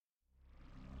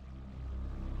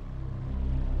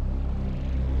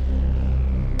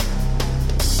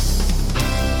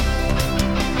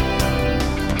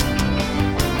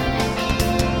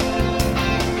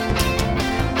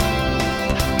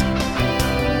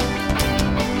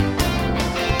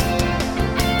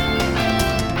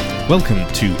Welcome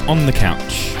to On the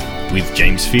Couch with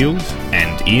James Field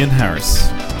and Ian Harris.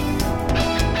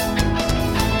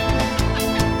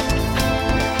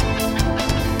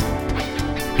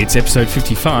 It's episode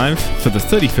 55 for the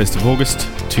 31st of August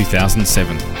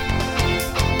 2007.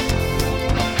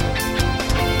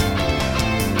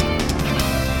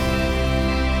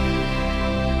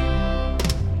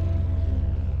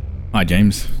 Hi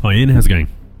James. Hi Ian, how's it going?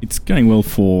 It's going well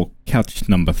for couch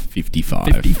number 55.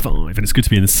 55, and it's good to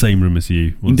be in the same room as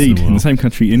you. Indeed, in the same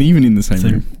country and even in the same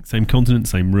room. Same continent,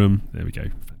 same room. There we go.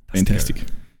 Fantastic.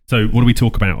 So what do we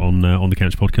talk about on the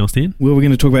Couch podcast, Ian? Well, we're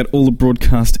going to talk about all the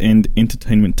broadcast and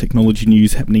entertainment technology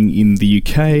news happening in the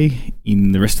UK,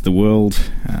 in the rest of the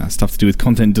world, stuff to do with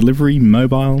content delivery,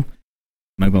 mobile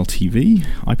TV,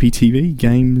 IPTV,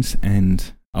 games,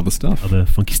 and other stuff. Other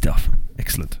funky stuff.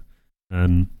 Excellent.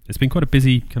 It's been quite a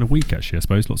busy kind of week, actually, I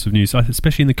suppose. Lots of news,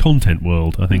 especially in the content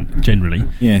world, I think, generally.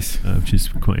 Yes. Which is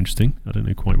quite interesting. I don't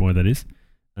know quite why that is.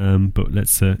 But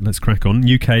let's crack on.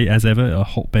 UK, as ever, a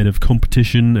hotbed of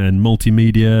competition and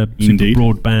multimedia, super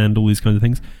broadband, all these kinds of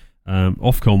things.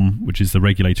 Ofcom, which is the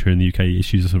regulator in the UK,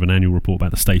 issues a sort of an annual report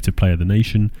about the state of play of the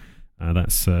nation.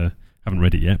 Haven't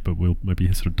read it yet, but we'll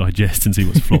maybe sort of digest and see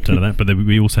what's flopped out of that. But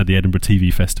we also had the Edinburgh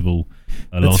TV Festival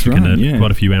last week, and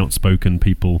quite a few outspoken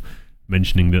people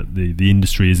mentioning that the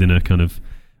industry is in a kind of...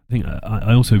 I think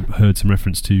I also heard some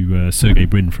reference to Sergey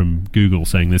Brin from Google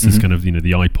saying this is kind of, the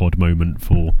iPod moment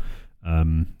for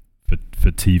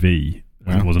TV.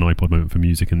 Wow. It was an iPod moment for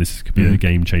music, and this could be a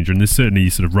game changer. And there's certainly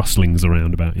sort of rustlings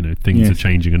around about things are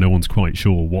changing, and no one's quite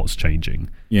sure what's changing.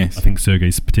 Yes, I think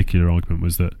Sergey's particular argument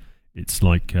was that it's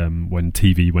like when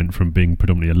TV went from being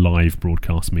predominantly a live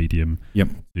broadcast medium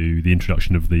to the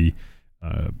introduction of the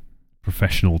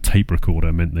professional tape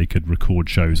recorder meant they could record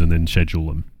shows and then schedule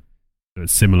them. So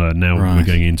it's similar now. Right. We're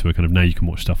going into a kind of now you can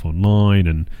watch stuff online,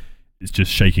 and it's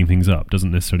just shaking things up. Doesn't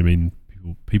necessarily mean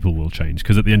people will change,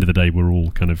 because at the end of the day we're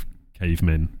all kind of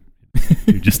cavemen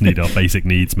who just need our basic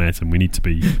needs met, and we need to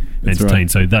be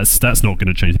entertained. Right. So that's not going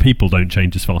to change. People don't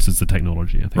change as fast as the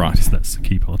technology. I think that's the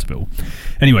key part of it all.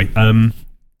 Anyway,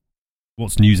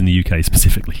 what's news in the UK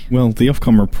specifically? Well, the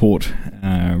Ofcom report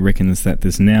reckons that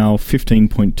there's now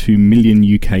 15.2 million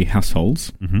UK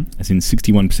households, as in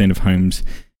 61% of homes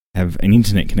have an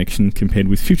internet connection, compared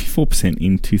with 54%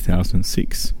 in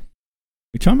 2006,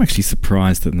 which I'm actually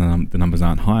surprised that the numbers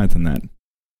aren't higher than that.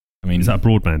 I mean, is that a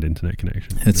broadband internet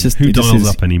connection? It's just who dials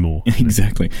up anymore?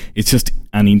 Exactly. It's just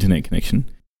an internet connection.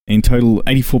 In total,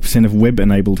 84% of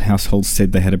web-enabled households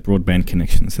said they had a broadband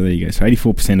connection. So there you go. So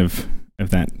 84% of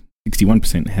that,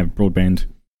 61% have broadband,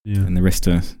 and the rest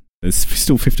there's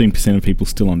still 15% of people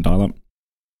still on dial-up.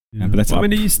 Yeah. But that's up. I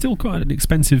mean, it's still quite an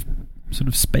expensive sort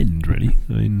of spend, really.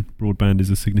 I mean, broadband is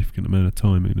a significant amount of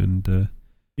time, and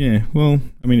well,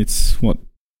 I mean, it's what,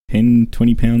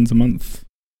 £10-20 a month?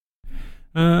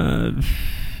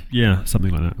 Yeah,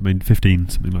 something like that. I mean, 15,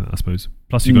 something like that, I suppose.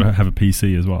 Plus, you've got to have a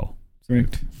PC as well.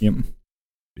 Correct. Yep.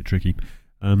 Bit tricky.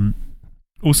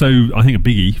 Also, I think a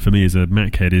biggie for me as a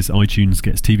Mac head is iTunes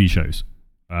gets TV shows.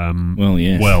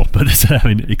 Well, but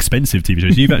expensive TV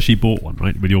shows. You've actually bought one,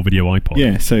 right, with your video iPod?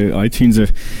 Yeah, so iTunes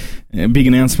a big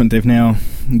announcement. They've now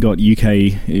got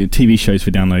UK TV shows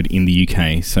for download in the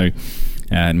UK. So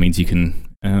it means you can...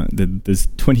 there's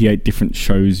 28 different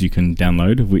shows you can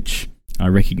download, of which I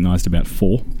recognised about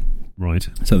 4. Right.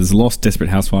 So there's Lost,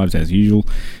 Desperate Housewives, as usual.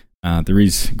 There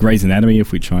is Grey's Anatomy,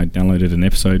 of which I downloaded an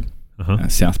episode.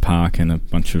 South Park, and a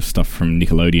bunch of stuff from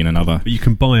Nickelodeon and other. But you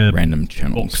can buy a random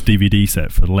channels. Box DVD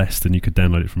set for less than you could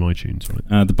download it from iTunes,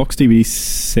 right? The box DVD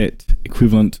set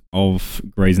equivalent of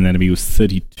Grey's Anatomy was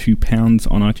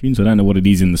 £32 on iTunes. I don't know what it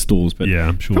is in the stores, but yeah,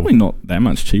 I'm sure. Probably not that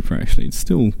much cheaper, actually. It's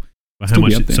still... How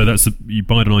much? So you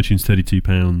buy it on iTunes,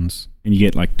 £32, and you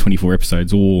get like 24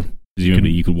 episodes, or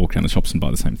presumably you could walk down the shops and buy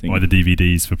the same thing. Buy the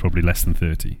DVDs for probably less than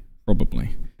 30.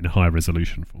 Probably. In a higher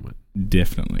resolution format.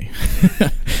 Definitely.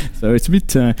 So it's a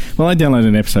bit... I downloaded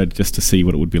an episode just to see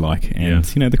what it would be like. And,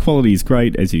 the quality is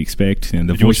great, as you expect. And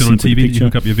the Did you watch it on TV? Did you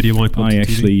hook up your video iPod? I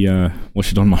actually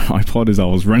watched it on my iPod as I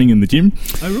was running in the gym.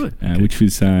 Oh, right. Okay. Which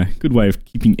was a good way of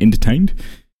keeping entertained.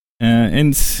 And,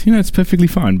 it's perfectly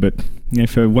fine. But,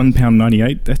 for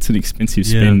 £1.98, that's an expensive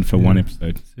spend for one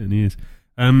episode. It certainly is.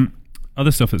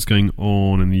 Other stuff that's going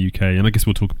on in the UK, and I guess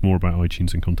we'll talk more about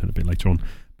iTunes and content a bit later on,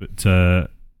 but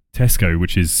Tesco,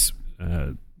 which is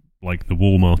like the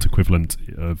Walmart equivalent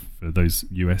of those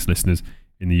US listeners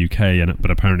in the UK, but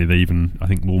apparently I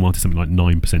think Walmart is something like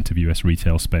 9% of US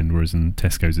retail spend, whereas in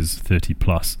Tesco's is 30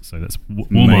 plus. So that's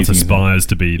Walmart aspires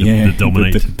to be the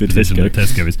dominant position that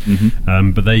Tesco is.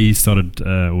 But they started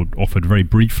or offered very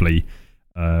briefly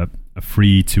a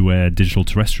free-to-air digital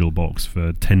terrestrial box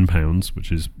for £10,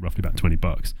 which is roughly about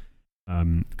 $20.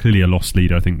 Clearly a lost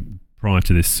leader. I think prior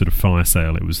to this sort of fire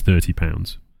sale, it was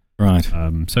 £30. Right.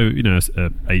 So, you know, a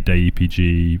 8-day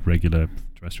EPG regular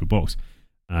terrestrial box.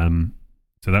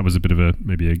 So that was a bit of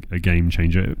maybe a game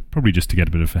changer, probably just to get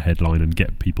a bit of a headline and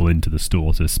get people into the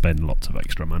store to spend lots of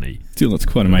extra money. Still, it's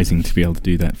quite amazing to be able to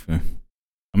do that for.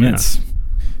 I mean,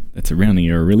 that's a rounding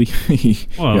error, really.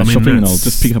 Well, I mean, shopping and I'll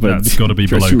just pick up that's got to be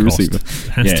below cost. Receiver. It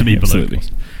has to be below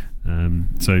cost.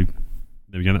 So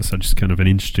there we go. That's just kind of an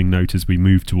interesting note as we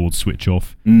move towards switch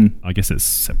off. I guess it's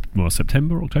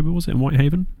September, October, was it, in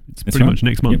Whitehaven? It's pretty much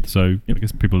next month. Yep. So I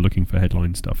guess people are looking for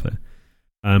headline stuff there.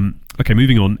 Okay,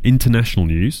 moving on. International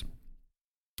news.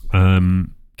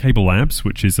 Cablelabs,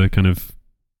 which is a kind of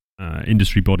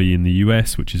industry body in the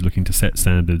US, which is looking to set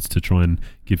standards to try and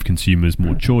give consumers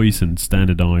more choice and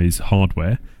standardize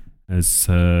hardware, has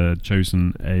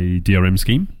chosen a DRM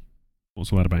scheme.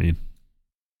 What's all that about, Ian?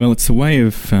 Well, it's a way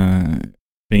of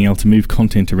being able to move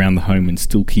content around the home and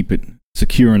still keep it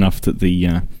secure enough that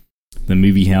the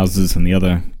movie houses and the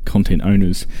other content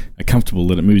owners are comfortable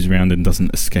that it moves around and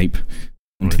doesn't escape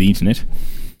onto the internet.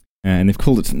 And they've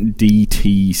called it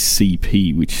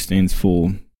DTCP, which stands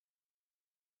for...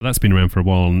 That's been around for a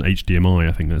while on HDMI.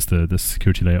 I think that's the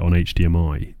security layer on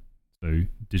HDMI. So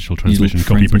digital transmission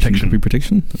copy protection. Copy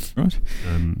protection, that's right.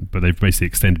 But they've basically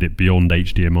extended it beyond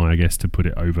HDMI, I guess, to put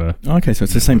it over... Okay, so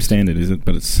it's the same standard, is it?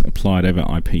 But it's applied over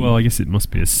IP. Well, I guess it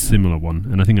must be a similar one.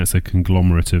 And I think that's a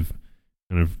conglomerate of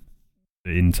kind of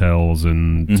Intels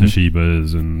and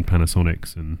Toshibas and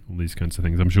Panasonics and all these kinds of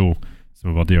things. I'm sure some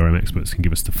of our DRM experts can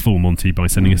give us the full Monty by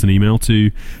sending us an email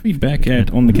to feedback at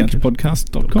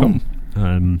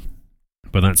onthecouchpodcast.com.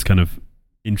 But that's kind of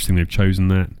interesting they've chosen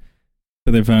that.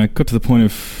 So they've got to the point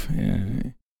of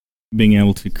being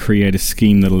able to create a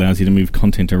scheme that allows you to move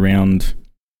content around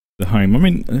the home. I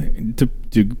mean, do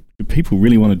people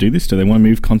really want to do this? Do they want to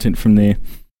move content from their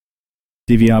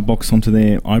DVR box onto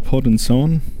their iPod and so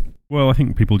on? Well, I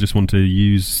think people just want to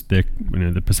use their...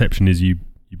 the perception is you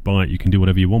buy it, you can do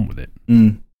whatever you want with it.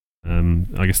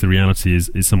 I guess the reality is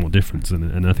somewhat different,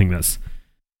 and I think that's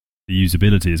the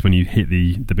usability is when you hit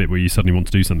the bit where you suddenly want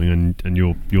to do something and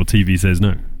your TV says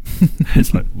no.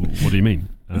 It's like, well, what do you mean?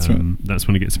 That's right. That's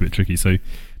when it gets a bit tricky. So, it'd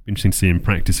be interesting to see in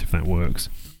practice if that works.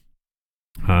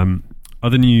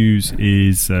 Other news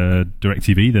is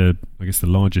DirecTV, the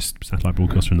largest satellite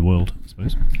broadcaster in the world, I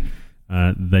suppose.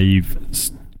 They've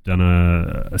done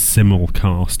a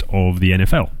simulcast of the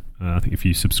NFL. I think if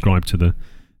you subscribe to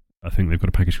I think they've got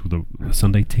a package called the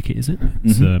Sunday Ticket, is it?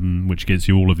 Which gets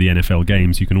you all of the NFL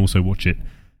games. You can also watch it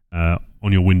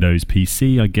on your Windows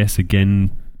PC, I guess, again,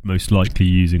 most likely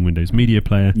using Windows Media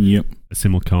Player. Yep. A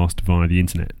simulcast via the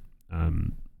internet.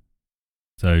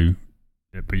 But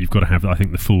you've got to have, I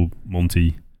think, the full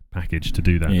Monty package to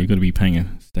do that. Yeah, you've got to be paying a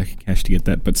stack of cash to get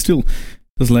that. But still, it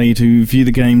does allow you to view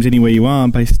the games anywhere you are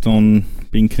based on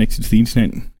being connected to the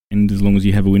internet, and as long as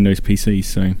you have a Windows PC,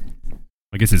 so...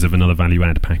 I guess it's another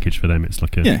value-add package for them. It's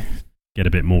like get a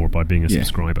bit more by being a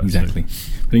subscriber. Exactly. So.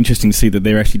 But interesting to see that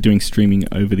they're actually doing streaming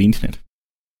over the internet.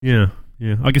 Yeah.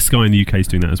 I guess Sky in the UK is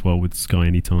doing that as well with Sky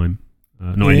Anytime.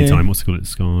 Anytime, what's it called?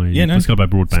 Sky? Sky by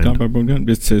Broadband. Sky by Broadband.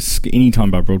 It's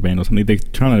Anytime by Broadband or something. They're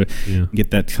trying to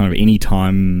get that kind of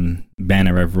Anytime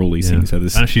banner over all these things. So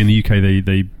actually, in the UK,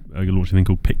 they launched a thing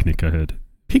called Picnic, I heard.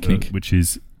 Picnic? Which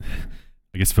is,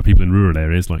 I guess, for people in rural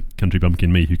areas like Country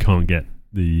Bumpkin me who can't get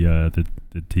the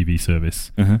TV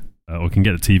service, or can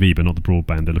get the TV but not the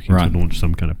broadband. They're looking to launch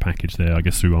some kind of package there, I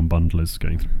guess through unbundlers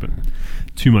going through. But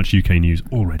too much UK news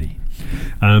already.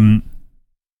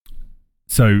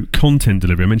 So content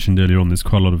delivery, I mentioned earlier on, there's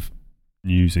quite a lot of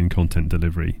news in content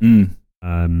delivery.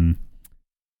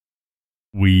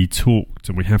 We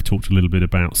have talked a little bit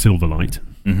about Silverlight.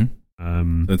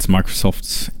 That's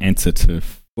Microsoft's answer to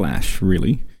Flash,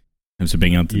 really, in terms of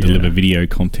being able to deliver video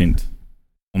content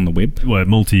on the web. Well,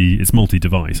 it's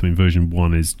multi-device. I mean, version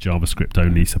 1 is JavaScript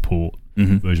only support.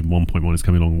 Version 1.1 is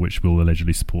coming along, which will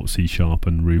allegedly support C#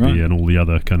 and Ruby and all the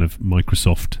other kind of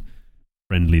Microsoft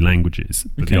friendly languages.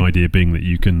 But the idea being that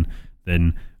you can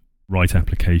then write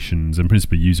applications and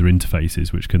principally user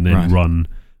interfaces which can then run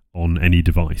on any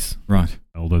device. Right.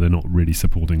 Although they're not really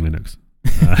supporting Linux.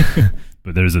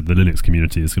 But the Linux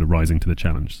community is sort of rising to the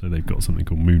challenge. So they've got something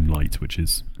called Moonlight, which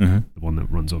is the one that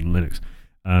runs on Linux.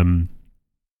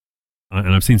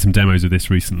 And I've seen some demos of this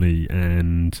recently,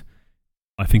 and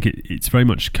I think it's very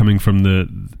much coming from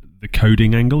the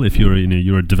coding angle. If you're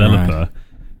a developer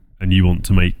and you want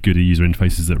to make good user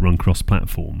interfaces that run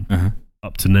cross-platform,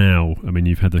 up to now, I mean,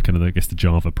 you've had the kind of, I guess, the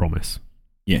Java promise.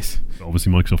 Yes. But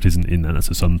obviously, Microsoft isn't in that. That's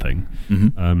a Sun thing.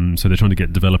 Mm-hmm. So they're trying to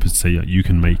get developers to say, you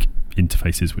can make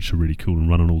interfaces which are really cool and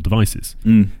run on all devices.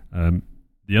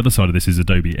 The other side of this is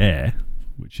Adobe Air,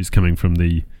 which is coming from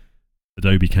the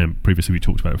Adobe camp previously we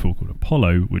talked about before, called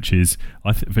Apollo, which is,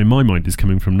 in my mind, is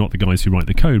coming from not the guys who write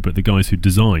the code, but the guys who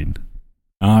design.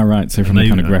 Ah, right. So from the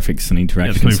kind of graphics and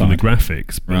interaction they're coming side. from the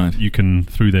graphics, but right. You can,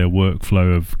 through their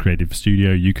workflow of Creative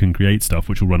Studio, you can create stuff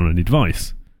which will run on any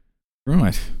device.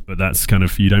 Right. But that's kind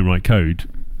of, you don't write code,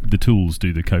 the tools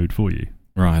do the code for you.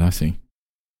 Right, I see.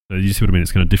 So you see what I mean?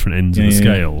 It's kind of different ends of the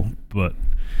scale, but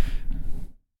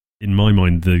in my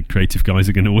mind, the creative guys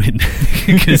are going to win.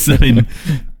 Because, I mean,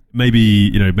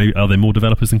 maybe are there more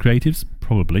developers than creatives?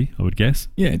 Probably, I would guess.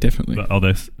 Yeah, definitely. But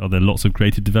are there lots of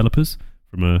creative developers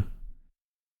from a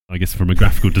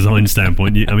graphical design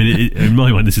standpoint? In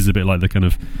my mind, this is a bit like the kind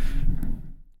of,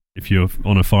 if you're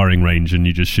on a firing range and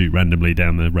you just shoot randomly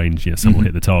down the range, some will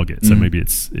hit the target. So maybe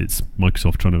it's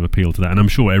Microsoft trying to appeal to that. And I'm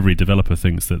sure every developer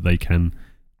thinks that they can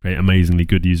create amazingly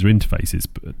good user interfaces,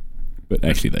 but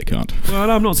actually they can't. Well,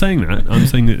 I'm not saying that. I'm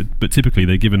saying that, but typically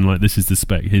they're given like, this is the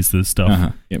spec, here's the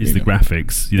stuff, here's the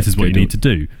graphics, this is what you need to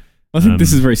do. I think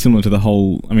this is very similar to the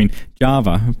whole. I mean,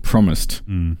 Java promised,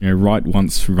 write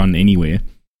once, run anywhere,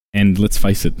 and let's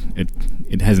face it,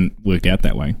 it hasn't worked out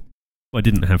that way. Well, I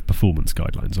didn't have performance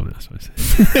guidelines on it, I suppose.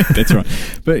 That's right.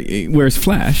 But whereas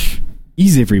Flash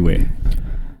is everywhere.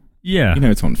 Yeah.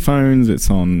 It's on phones, it's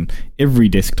on every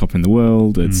desktop in the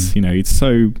world. It's it's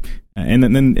so. And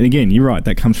then again, you're right.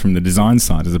 That comes from the design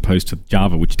side as opposed to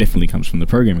Java, which definitely comes from the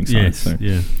programming side.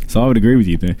 Yes, So I would agree with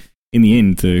you. In the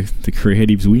end, the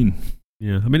creatives win.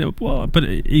 Yeah, I mean, but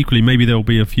equally, maybe there'll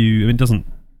be a few. I mean, it doesn't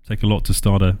take a lot to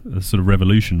start a sort of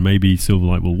revolution. Maybe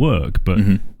Silverlight will work, but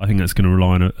I think that's going to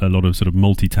rely on a lot of sort of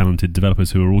multi-talented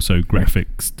developers who are also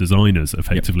graphics designers,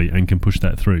 effectively, and can push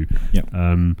that through. Yep.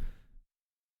 And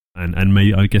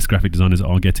I guess graphic designers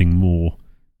are getting more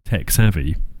tech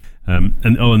savvy. And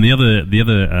the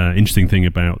other interesting thing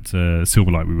about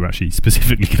Silverlight we were actually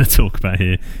specifically going to talk about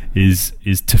here is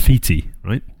Tafiti,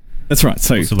 right? That's right.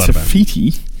 So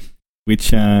Tafiti,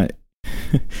 which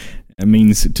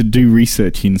means to do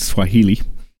research in Swahili.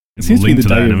 It seems to be the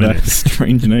day of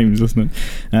strange names, doesn't it?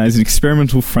 Is an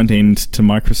experimental front end to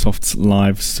Microsoft's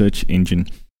live search engine.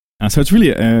 So it's really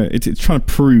it's trying to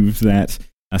prove that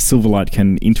Silverlight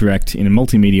can interact in a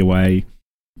multimedia way.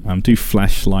 Do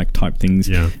Flash-like type things.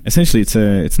 Yeah. Essentially, it's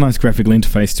a nice graphical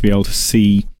interface to be able to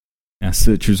see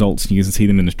search results. You can see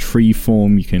them in a tree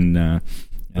form. You can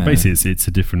basically it's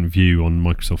a different view on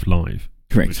Microsoft Live.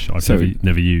 Correct. Which I've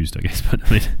never used, I guess, but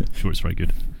I mean, I'm sure it's very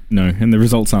good. No, and the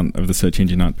results of the search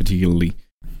engine aren't particularly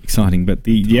exciting, but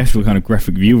the actual kind of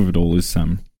graphic view of it all is quite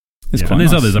and there's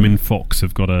nice. Others. I mean, Fox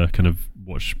have got a kind of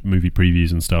watch movie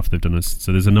previews and stuff. They've done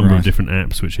so there's a number of different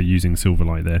apps which are using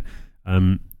Silverlight there.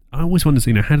 I always wonder,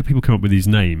 how do people come up with these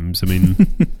names? I mean,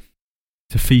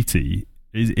 Tafiti,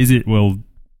 is it,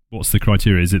 what's the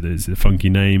criteria? Is it a funky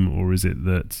name, or is it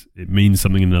that it means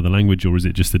something in another language, or is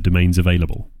it just the domain's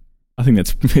available? I think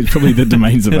it's probably the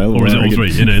domain's available. Or is it all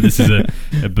three? This is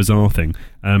a bizarre thing.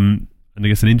 And I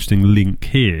guess an interesting link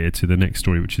here to the next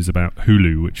story, which is about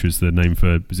Hulu, which was the name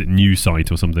for, was it News Site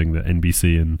or something that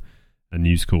NBC and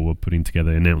News Corp were putting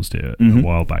together, announced it a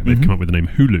while back. They've come up with the name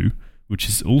Hulu, which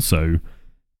is also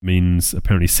means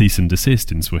apparently cease and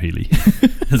desist in Swahili,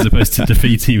 as opposed to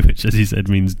Tafiti, which, as you said,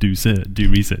 means do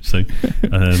research. So,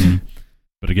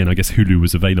 but again, I guess Hulu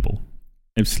was available.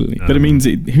 Absolutely, but it means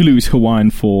Hulu is Hawaiian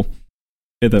for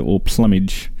feather or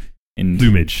plumage. And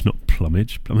plumage, not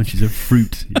plumage. Plumage is a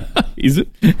fruit. Is it?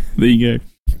 There you go.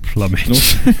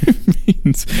 Plumage.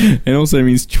 It also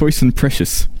means choice and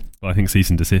precious. Well, I think cease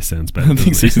and desist sounds better. I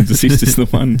think cease and desist is the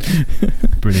one.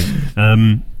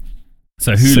 Brilliant.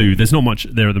 So Hulu, there's not much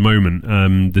there at the moment.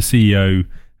 The CEO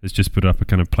has just put up a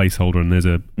kind of placeholder, and there's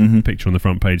a picture on the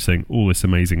front page saying all this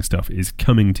amazing stuff is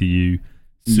coming to you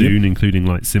soon, including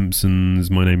like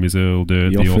Simpsons, My Name is Earl,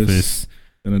 The Office,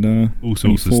 all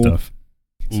sorts of stuff.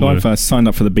 So I've signed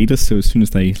up for the beta, so as soon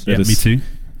as they let us me too.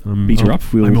 beta up,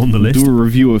 I'm on the list. Do a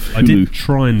review of Hulu. I did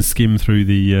try and skim through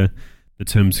the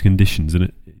terms and conditions, and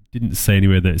it didn't say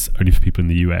anywhere that it's only for people in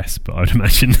the US, but I would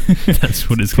imagine that's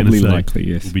what it's going to say. Likely,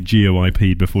 yes. It'll be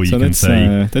geo-IP'd before you can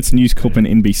say... that's News Corp and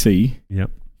NBC.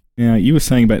 Yep. Now, you were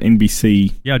saying about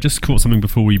NBC... Yeah, I just caught something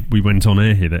before we went on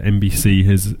air here, that NBC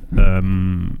has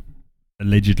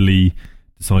allegedly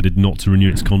decided not to renew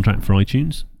its contract for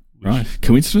iTunes. Right.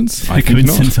 Coincidence? I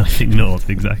think not,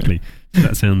 exactly.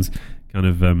 That sounds kind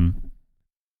of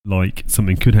like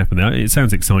something could happen there. It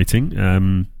sounds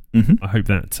exciting. I hope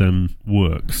that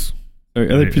works. So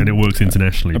and it works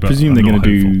internationally. I presume they're going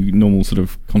to do normal sort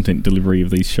of content delivery of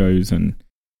these shows, and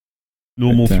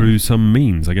normal through some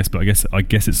means, I guess. But I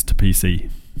guess it's to PC.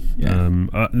 Yeah.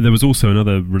 There was also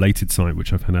another related site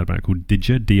which I've found out about called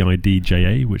Didja,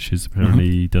 Didja, which is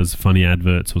apparently does funny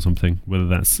adverts or something.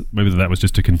 Maybe that was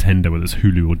just a contender, whether it's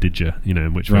Hulu or Didja,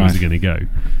 in which way is it going to go.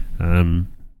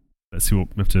 Let's see what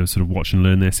we have to sort of watch and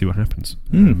learn there, see what happens.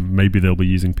 Maybe they'll be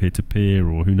using peer-to-peer,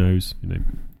 or who knows.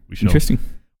 We shall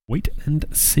wait and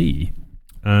see.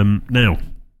 Now,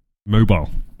 mobile.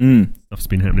 Stuff's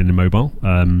been happening in mobile.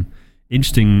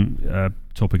 Interesting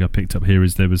topic I picked up here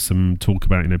is there was some talk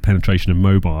about penetration of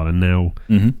mobile, and now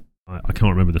I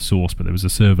can't remember the source, but there was a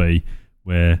survey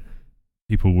where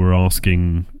people were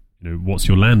asking, what's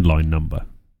your landline number?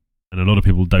 And a lot of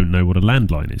people don't know what a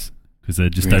landline is because they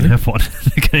just don't have one.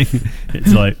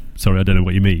 It's like, sorry, I don't know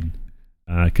what you mean,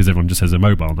 because everyone just has a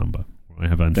mobile number. I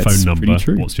have a phone number.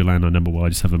 What's your landline number? Well, I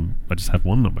just have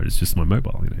one number. It's just my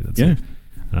mobile. That's it.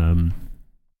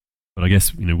 But I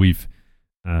guess we've.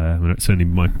 Certainly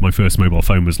my first mobile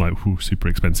phone was like super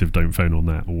expensive, don't phone on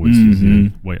that, always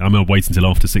I'll wait until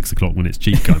after 6 o'clock when it's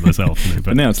cheap kind myself,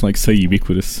 but now it's like so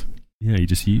ubiquitous. You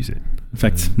just use it. In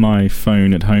fact, my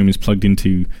phone at home is plugged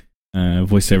into a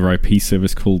voice over IP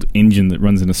service called Engine that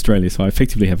runs in Australia, so I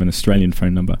effectively have an Australian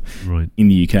phone number in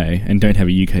the UK and don't have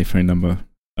a UK phone number.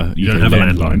 You don't have a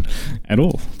landline at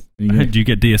all. Do you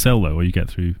get DSL though, or you get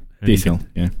through DSL?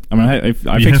 Yeah, I mean, I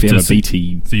effectively have a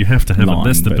BT. So you have to have it.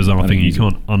 That's the bizarre thing. You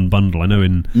can't unbundle. I know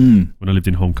when I lived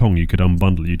in Hong Kong, you could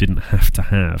unbundle. You didn't have to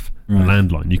have a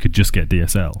landline. You could just get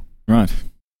DSL. Right.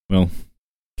 Well,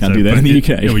 can't do that in the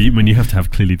UK. When you have to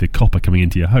have clearly the copper coming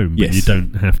into your home, but you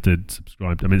don't have to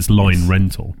subscribe. I mean, it's line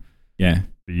rental. Yeah,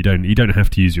 but you don't have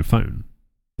to use your phone.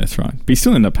 That's right. But you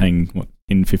still end up paying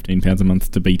 £10-15 a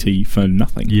month to BT for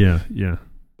nothing. Yeah.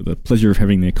 For the pleasure of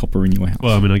having their copper in your house.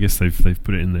 Well, I mean, I guess they've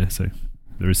put it in there, so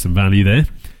there is some value there.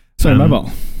 So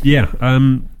mobile. Yeah.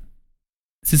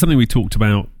 This is something we talked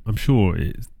about, I'm sure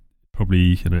it's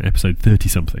probably episode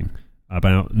 30-something,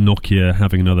 about Nokia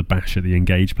having another bash at the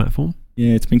N-Gage platform.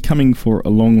 Yeah, it's been coming for a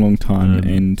long, long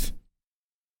time,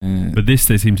 but they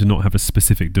seem to not have a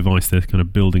specific device. They're kind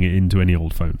of building it into any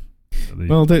old phone.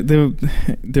 Well,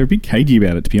 they're a bit cagey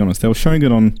about it, to be honest. They were showing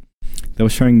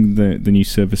the new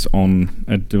service on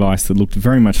a device that looked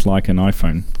very much like an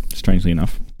iPhone, strangely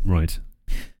enough. Right.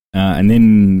 And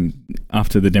then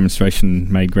after the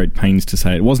demonstration made great pains to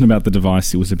say it wasn't about the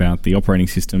device, it was about the operating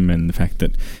system and the fact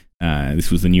that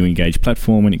this was the new N-Gage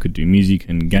platform and it could do music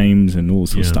and games and all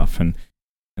this sort of stuff, and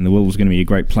the world was going to be a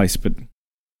great place. But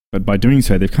by doing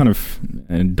so, they've kind of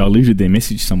diluted their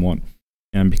message somewhat.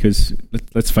 Because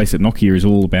let's face it, Nokia is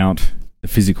all about the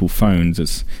physical phones.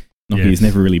 Nokia has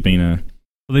never really been a.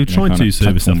 Well, they've tried to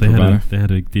service stuff. They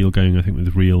had a deal going, I think,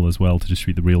 with Reel as well to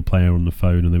distribute the Reel player on the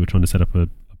phone, and they were trying to set up a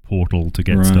portal to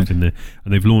get stuff in there.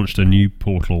 And they've launched a new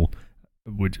portal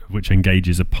which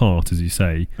engages a part, as you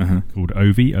say, called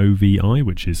OVI,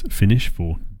 which is Finnish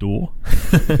for door.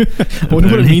 I wonder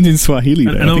what it means in Swahili.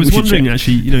 And I was wondering,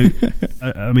 actually,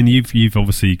 I mean, you've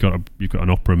obviously got an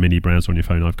Opera mini browser on your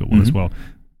phone. I've got one as well.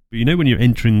 But when you're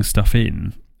entering stuff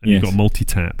in and you've got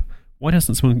multi-tap, why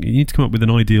doesn't someone? You need to come up with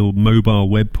an ideal mobile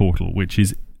web portal, which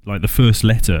is like the first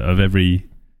letter of every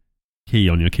key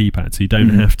on your keypad, so you don't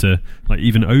have to, like,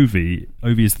 even OV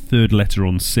is the third letter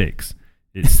on 6.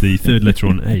 It's the third letter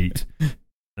on 8,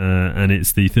 and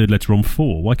it's the third letter on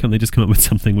 4. Why can't they just come up with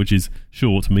something which is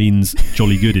short, means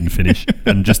jolly good in Finnish,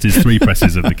 and just is 3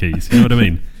 presses of the keys? You know what I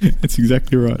mean? That's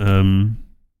exactly right.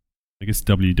 I guess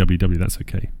www, that's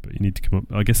okay, but you need to come up.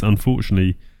 I guess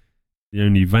unfortunately, the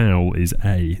only vowel is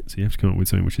A, so you have to come up with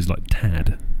something which is like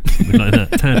TAD, something like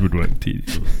that. TAD would work.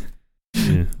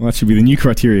 Yeah. Well, that should be the new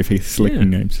criteria for selecting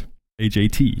names.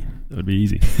 AJT. That would be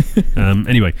easy.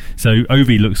 Anyway, so OV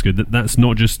looks good. That's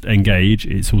not just N-Gage,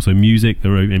 it's also music.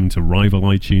 They're aiming to rival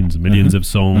iTunes, millions of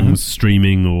songs,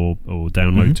 streaming or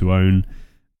download to own,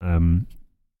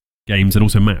 games, and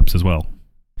also maps as well.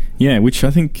 Yeah, which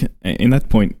I think, in that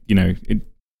point,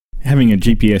 having a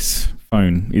GPS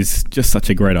phone is just such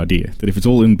a great idea that if it's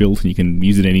all inbuilt and you can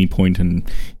use it at any point and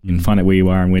you can find out where you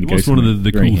are and where to go. What's one of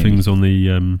the cool things on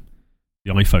the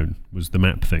iPhone was the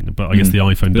map thing, but I guess the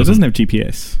iPhone doesn't have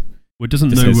GPS. Well, it doesn't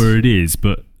know where it is,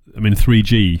 but I mean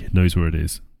 3G knows where it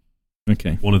is.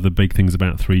 Okay. One of the big things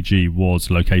about 3G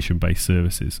was location-based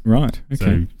services. Right.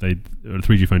 Okay. So a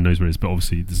 3G phone knows where it is, but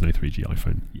obviously there's no 3G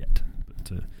iPhone yet.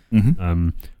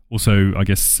 But also, I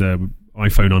guess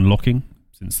iPhone unlocking.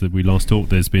 Since we last talked,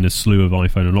 there's been a slew of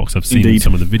iPhone unlocks. I've seen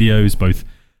some of the videos, both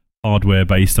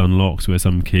hardware-based unlocks, where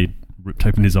some kid ripped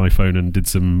open his iPhone and did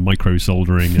some micro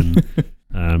soldering and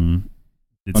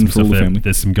did some stuff there.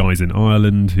 There's some guys in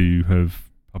Ireland who have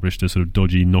published a sort of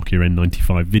dodgy Nokia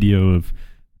N95 video of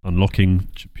unlocking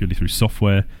purely through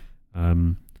software.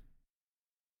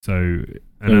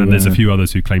 There's a few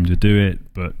others who claim to do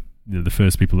it, but the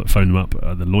first people that phone them up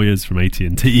are the lawyers from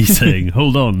AT&T saying,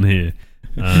 "Hold on here."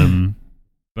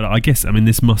 But I guess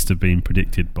this must have been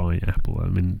predicted by Apple.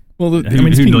 Who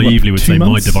naively would say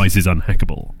my device is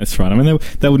unhackable? That's right.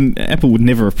 They wouldn't. Apple would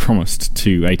never have promised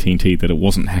to AT&T that it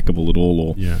wasn't hackable at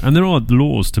all. And there are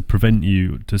laws to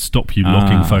stop you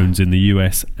locking phones in the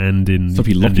US and in stop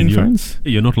you locking phones.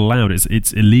 You're not allowed.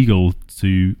 It's illegal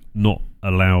to not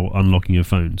allow unlocking of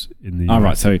phones in the US.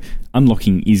 Right. So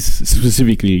unlocking is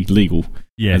specifically legal.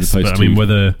 Yes, but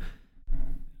whether.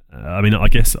 I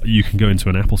guess you can go into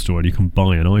an Apple store and you can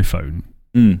buy an iPhone.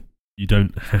 You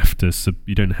don't have to.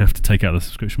 You don't have to take out the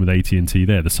subscription with AT&T.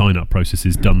 There, the sign-up process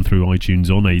is done through iTunes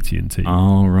on AT&T.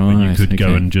 Oh, right. And you could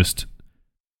go and just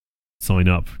sign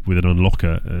up with an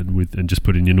unlocker and just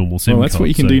put in your normal SIM card. Well, that's what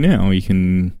you can do now. You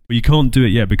can. But you can't do it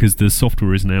yet because the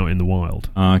software isn't out in the wild.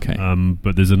 Okay.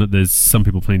 But there's some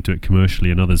people planning to do it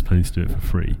commercially and others planning to do it for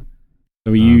free.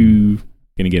 So are you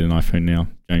going to get an iPhone now,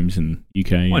 James, in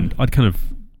UK? I'd kind of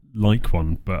like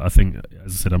one, but I think,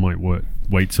 as I said, I might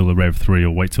wait till the Rev 3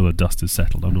 or wait till the dust is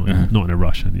settled. I'm not in a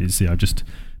rush. And you see, I just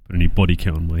put a new body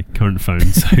kit on my current phone,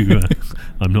 so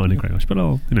I'm not in a great rush. But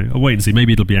I'll wait and see.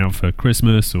 Maybe it'll be out for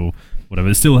Christmas or whatever.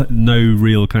 There's still no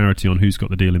real clarity on who's got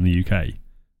the deal in the UK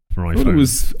for iPhone. I thought it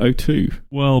was O2.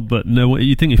 Well, but no,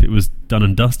 you'd think if it was done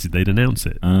and dusted, they'd announce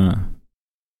it.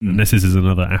 Unless this is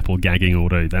another Apple gagging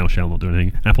order, thou shalt not do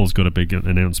anything. Apple's got a big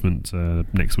announcement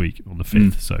next week on the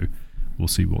 5th, so we'll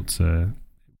see what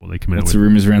they come out with. Lots of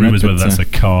rumours around whether that's a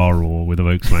car or with a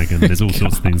Volkswagen. There's all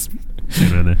sorts of things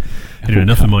around there. Anyway,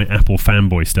 enough of my Apple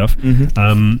fanboy stuff.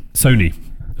 Sony,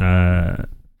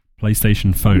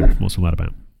 PlayStation phone. What's all that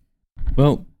about?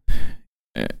 Well,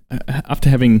 after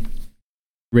having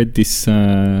read this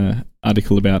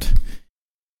article about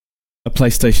a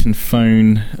PlayStation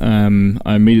phone,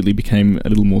 I immediately became a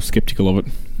little more skeptical of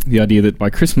it. The idea that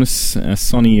by Christmas,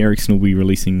 Sony Ericsson will be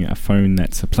releasing a phone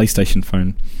that's a PlayStation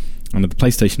phone under the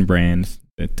PlayStation brand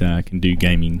that can do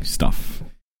gaming stuff.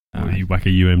 You whack a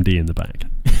UMD in the back.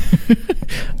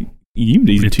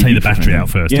 UMD's take the battery out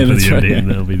first. Yeah, that's right.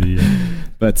 And that'll be the.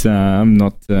 But I'm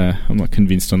not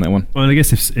convinced on that one. Well, I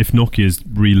guess if Nokia's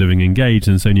reliving N-Gage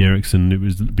and Sony Ericsson, it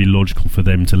would be logical for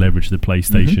them to leverage the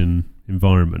PlayStation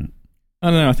environment. I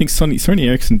don't know. I think Sony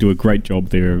Ericsson do a great job.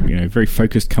 They're a very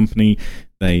focused company.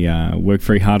 They work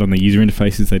very hard on their user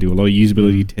interfaces. They do a lot of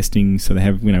usability testing, so they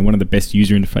have one of the best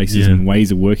user interfaces and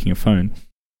ways of working a phone.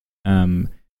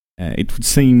 It would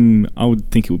seem, I would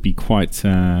think it would be quite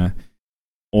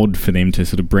odd for them to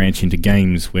sort of branch into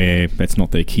games where that's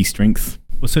not their key strength.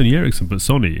 Well, Sony Ericsson, but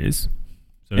Sony is.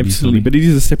 Absolutely, but it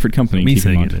is a separate company. Me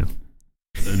saying it now.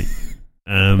 Sony.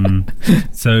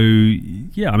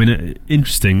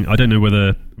 Interesting. I don't know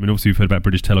whether. Obviously we've heard about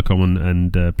British Telecom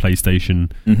and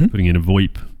PlayStation putting in a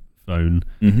VoIP phone.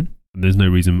 And there's no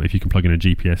reason, if you can plug in a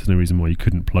GPS, there's no reason why you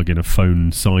couldn't plug in a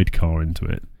phone sidecar into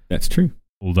it. That's true.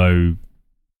 Although,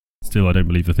 still, I don't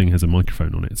believe the thing has a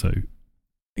microphone on it. So,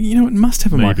 it must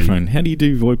have a microphone. How do you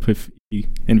do VoIP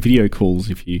and video calls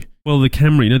if you? Well, the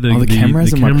camera. The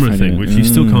camera thing, which you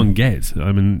still can't get.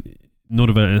 Not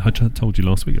I told you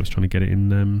last week I was trying to get it in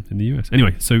the US.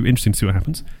 Anyway, so interesting to see what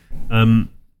happens.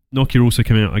 Nokia also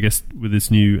came out, I guess, with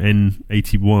this new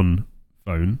N81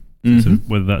 phone. So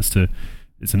whether it's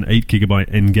an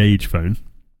 8GB N-Gage phone.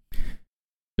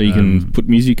 So you can put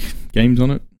music, games on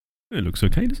it. It looks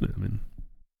okay, doesn't it?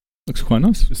 Looks quite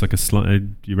nice. It's like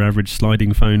your average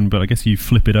sliding phone, but I guess you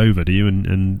flip it over, do you?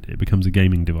 And it becomes a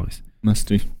gaming device. Must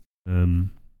do.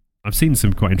 I've seen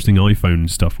some quite interesting iPhone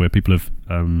stuff where people have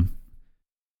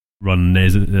run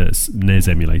NES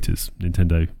emulators,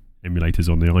 Nintendo emulators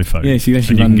on the iPhone. Yeah, so you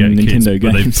actually run Nintendo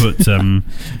games. But they've put,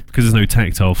 because there's no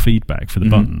tactile feedback for the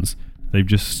buttons, they've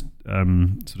just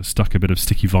sort of stuck a bit of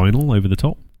sticky vinyl over the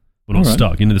top. Well, not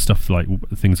stuck. The stuff like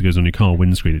the things that goes on your car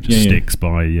windscreen, it just sticks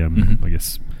by, I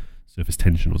guess, surface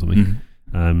tension or something.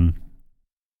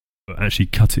 But actually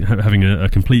having a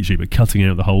complete sheet, but cutting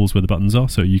out the holes where the buttons are,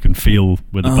 so you can feel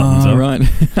where the buttons are. Right.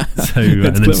 So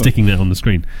and then sticking that on the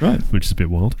screen, right, which is a bit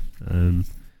wild.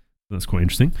 That's quite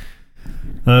interesting.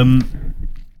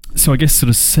 So I guess sort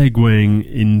of segueing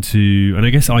into, and I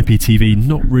guess IPTV,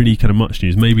 not really kind of much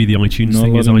news. Maybe the iTunes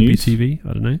thing is IPTV.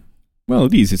 I don't know. Well,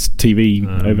 it is. It's TV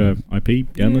over IP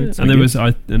downloads. And there was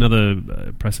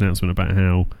another press announcement about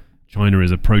how China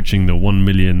is approaching the 1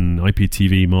 million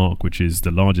IPTV mark, which is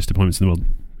the largest deployments in the world.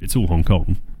 It's all Hong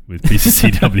Kong with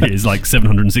PCCW. It's like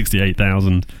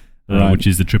 768,000, which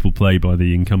is the triple play by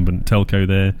the incumbent telco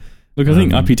there. Look, I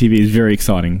think IPTV is very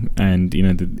exciting, and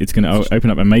it's going to open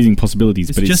up amazing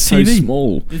possibilities. But it's so TV.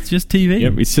 Small. It's just TV.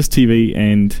 Yep, it's just TV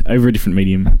and over a different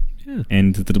medium. Yeah.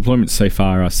 And the deployments so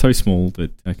far are so small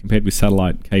that compared with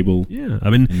satellite, cable... Yeah, I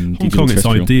mean, Hong Kong is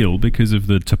ideal because of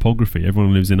the topography.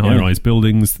 Everyone lives in high-rise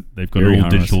buildings. They've got an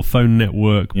all-digital phone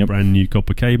network, brand new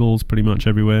copper cables pretty much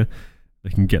everywhere.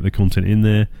 They can get the content in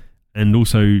there. And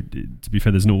also, to be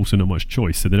fair, there's also not much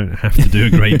choice, so they don't have to do a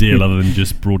great deal other than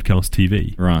just broadcast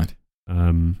TV. Right.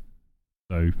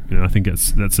 So I think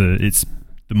it's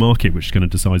the market which kind of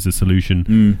decides the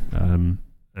solution.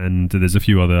 And there's a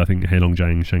few other, I think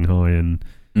Heilongjiang, Shanghai, and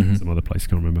some other place, I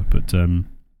can't remember. But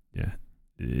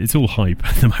it's all hype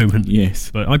at the moment.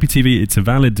 Yes. But IPTV, it's a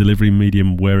valid delivery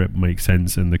medium where it makes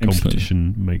sense, and the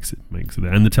competition makes it.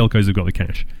 And the telcos have got the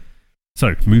cash.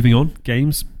 So moving on,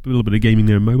 games, a little bit of gaming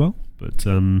there in mobile, but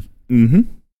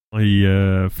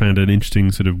I found an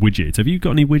interesting sort of widget. Have you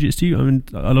got any widgets? Do you? I mean,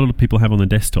 a lot of people have on the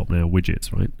desktop now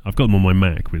widgets, right? I've got them on my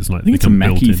Mac. It's like I think it's a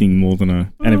Mackie thing more than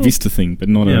a Vista thing, but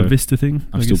not a Vista thing.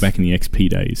 I'm still back in the XP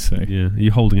days, so yeah. Are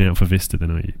you holding out for Vista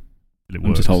then? Are you?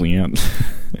 I'm just holding out.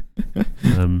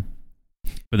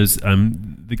 But there's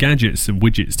the gadgets and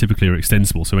widgets typically are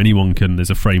extensible, so anyone can. There's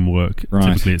a framework. Right.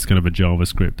 Typically, it's kind of a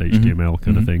JavaScript, HTML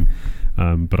kind of thing.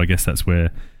 But I guess that's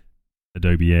where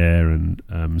Adobe Air and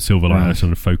Silverlight are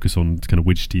trying to focus on kind of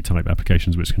widgety type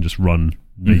applications which can just run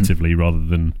natively rather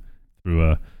than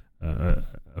through a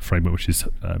framework which is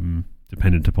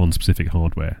dependent upon specific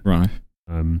hardware. Right.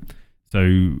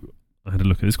 So I had a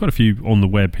look at. There's quite a few on the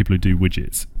web people who do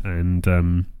widgets, and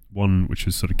one which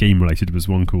was sort of game related was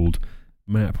one called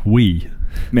MapWii.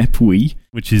 MapWii,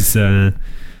 which is the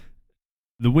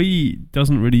Wii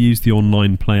doesn't really use the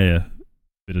online player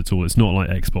bit at all. It's not like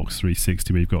Xbox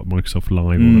 360 where you've got Microsoft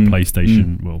Live or the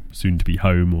PlayStation, well, soon to be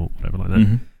home or whatever like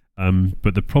that.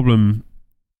 But the problem,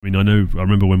 I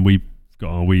remember when we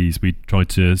got our Wiis, we tried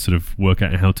to sort of work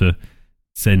out how to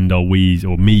send our Wiis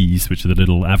or Miis, which are the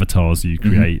little avatars you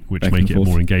create, which back make it forth.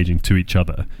 More engaging to each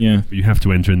other. Yeah. But you have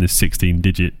to enter in this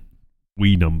 16-digit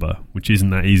Wii number, which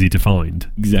isn't that easy to find.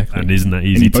 Exactly. And isn't that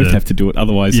easy and you both have to do it,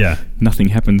 otherwise nothing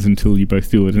happens until you both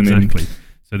do it. And exactly.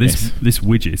 So this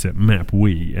widget at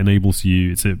MapWii enables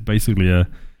you, it's basically a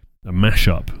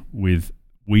mashup with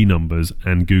Wii numbers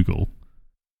and Google.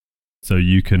 So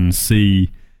you can see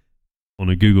on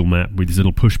a Google map with these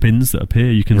little push pins that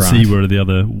appear, you can see where the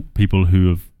other people who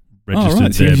have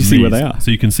registered so you can see where they are.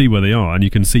 So you can see where they are, and you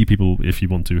can see people, if you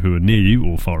want to, who are near you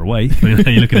or far away.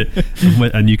 You look at it,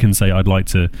 and you can say, I'd like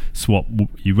to swap.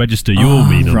 You register your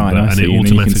Wii number, and it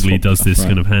automatically does this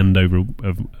kind of handover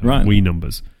of Wii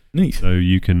numbers. Neat. So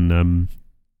you can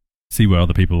see where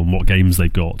other people and what games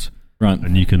they've got,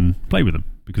 and you can play with them.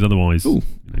 Because otherwise,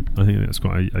 I think that's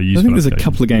quite a useful. I think there's a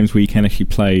couple of games where you can actually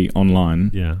play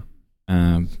online. Yeah.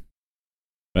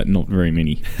 But not very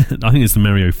many. I think it's the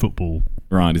Mario Football.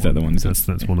 Right, is that the one?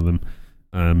 That's one of them.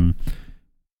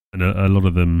 And a lot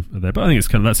of them are there. But I think it's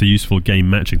that's a useful game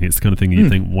matching. It's the kind of thing you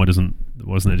think, why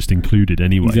wasn't it just included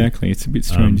anyway? Exactly, it's a bit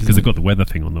strange. Because they've got the weather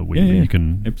thing on the Wii. Yeah, you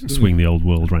can swing the old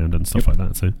world round and stuff like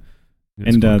that. So,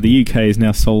 and the UK has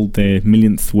now sold their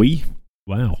millionth Wii.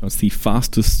 Wow. That's the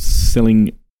fastest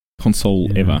selling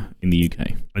console ever in the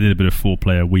UK. I did a bit of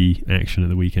 4-player Wii action at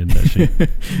the weekend, actually.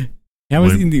 How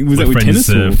was that with tennis?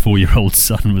 My friend's 4-year-old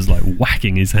son was like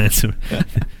whacking his hands.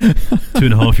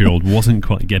 2.5-year-old wasn't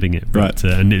quite getting it, but,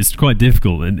 and it's quite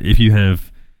difficult. And if you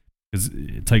have, because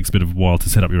it takes a bit of a while to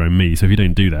set up your own Mii, so if you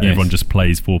don't do that, everyone just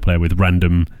plays 4-player with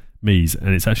random Miis, and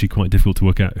it's actually quite difficult to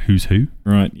work out who's who.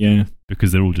 Right, yeah.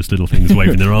 Because they're all just little things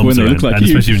waving their arms around, look like and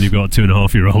especially when you've got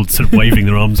 2.5-year-olds sort of waving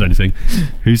their arms or anything,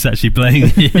 who's actually playing?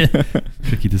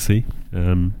 Tricky to see.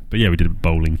 But yeah, we did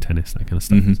bowling, tennis, that kind of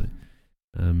stuff. So,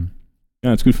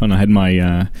 yeah, it's good fun. I had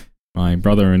my my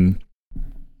brother and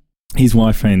his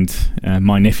wife and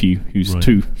my nephew, who's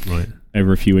 2,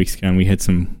 over a few weeks ago, and we had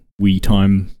some Wii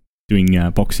time doing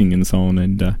boxing and so on.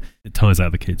 And it tires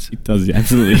out the kids. It does,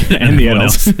 absolutely, and the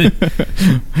adults.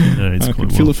 I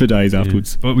could fill it for days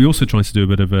afterwards. But we also tried to do a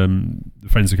bit of the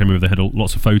friends who came over. They had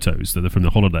lots of photos that are from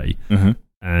the holiday,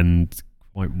 and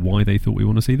why they thought we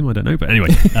want to see them, I don't know. But anyway,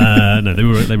 no,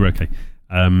 they were okay.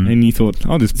 And you thought,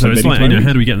 oh, this. So it's like,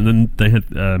 how do we get them? And then they had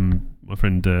my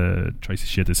friend Tracy.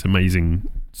 She had this amazing,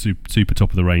 super top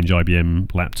of the range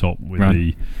IBM laptop with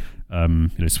the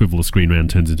swivel the screen around,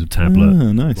 turns into a tablet,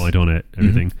 nice. Right on it,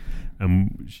 everything.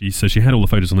 She had all the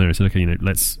photos on there. I said, okay,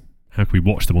 how can we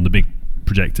watch them on the big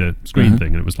projector screen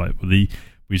thing? And it was like,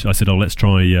 I said, let's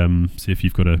try see if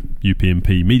you've got a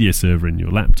UPnP media server in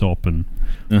your laptop, and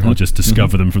I'll just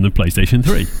discover them from the PlayStation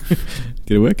 3.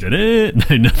 Did it work? Did it?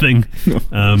 No, nothing.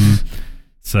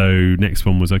 So next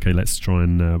one was, okay, let's try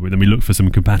and then we looked for some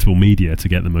compatible media to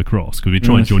get them across, because we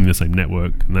tried joining the same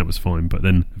network and that was fine, but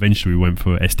then eventually we went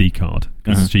for SD card,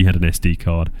 because she had an SD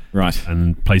card, right?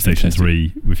 And PlayStation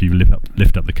 3, if you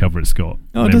lift up the cover, it's got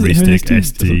memory stick,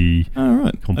 SD,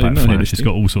 compact flash, it's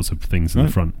got all sorts of things in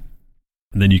the front,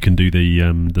 and then you can do the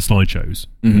slideshows,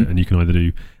 and you can either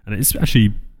do, and it's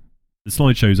actually, the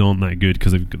slideshows aren't that good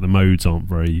because the modes aren't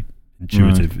very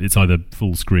intuitive. It's either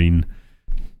full screen,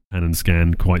 pan and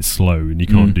scan, quite slow, and you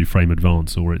can't do frame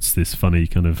advance, or it's this funny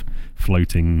kind of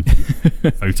floating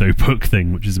photo book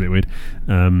thing, which is a bit weird.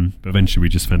 But eventually we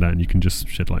just found out, and you can just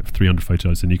shed like 300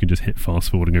 photos, and you can just hit fast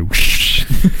forward and go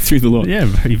through the lot. Yeah,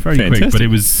 very, very quick. But it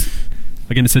was,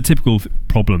 again, it's a typical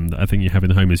problem that I think you have in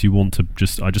the home, is you want to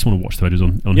I just want to watch the photos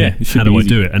on here. How do I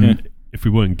do it? And if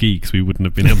we weren't geeks, we wouldn't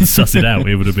have been able to suss it out.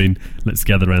 It would have been, let's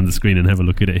gather around the screen and have a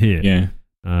look at it here. Yeah.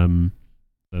 So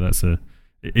that's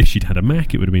if she'd had a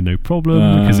Mac, it would have been no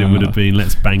problem, because it would have been,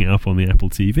 let's bang it up on the Apple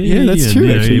TV. Yeah, that's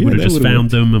true. Actually, it would have just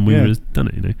found them, and we would have done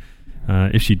it.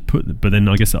 If she'd but then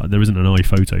I guess there isn't an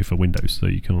iPhoto for Windows, so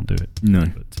you can't do it. No.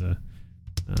 But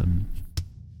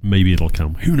maybe it'll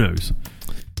come. Who knows?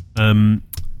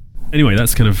 Anyway,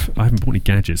 that's kind of. I haven't bought any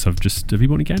gadgets. Have you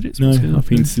bought any gadgets? No, I've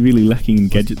been severely lacking in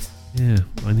gadgets. Yeah,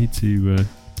 I need to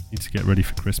get ready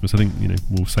for Christmas. I think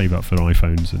we'll save up for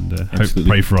iPhones and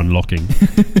pray for unlocking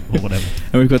or whatever.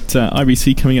 And we've got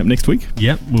IBC coming up next week.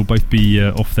 Yep, we'll both be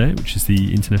off there, which is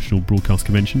the International Broadcast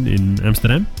Convention in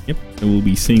Amsterdam. Yep, so we'll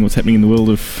be seeing what's happening in the world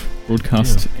of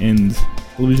broadcast and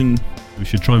television. We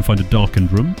should try and find a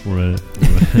darkened room, or a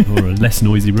less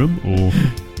noisy room, or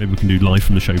maybe we can do live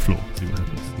from the show floor. See what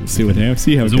happens.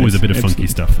 See how There's always a bit of funky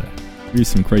stuff there. There is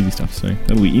some crazy stuff, so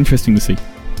that'll be interesting to see.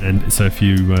 And so if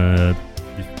you've got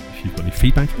any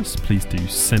feedback for us, please do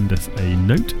send us a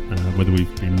note, whether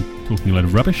we've been talking a load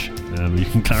of rubbish, you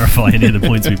can clarify any of the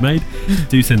points we've made.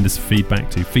 Do send us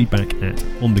feedback to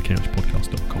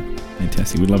feedback@onthecouchpodcast.com.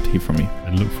 Fantastic, we'd love to hear from you.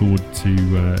 And look forward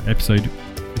to episode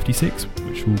 56,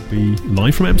 which will be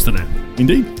live from Amsterdam.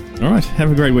 Indeed. All right,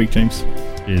 have a great week, James.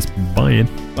 Cheers. Bye, Ian.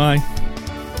 Bye.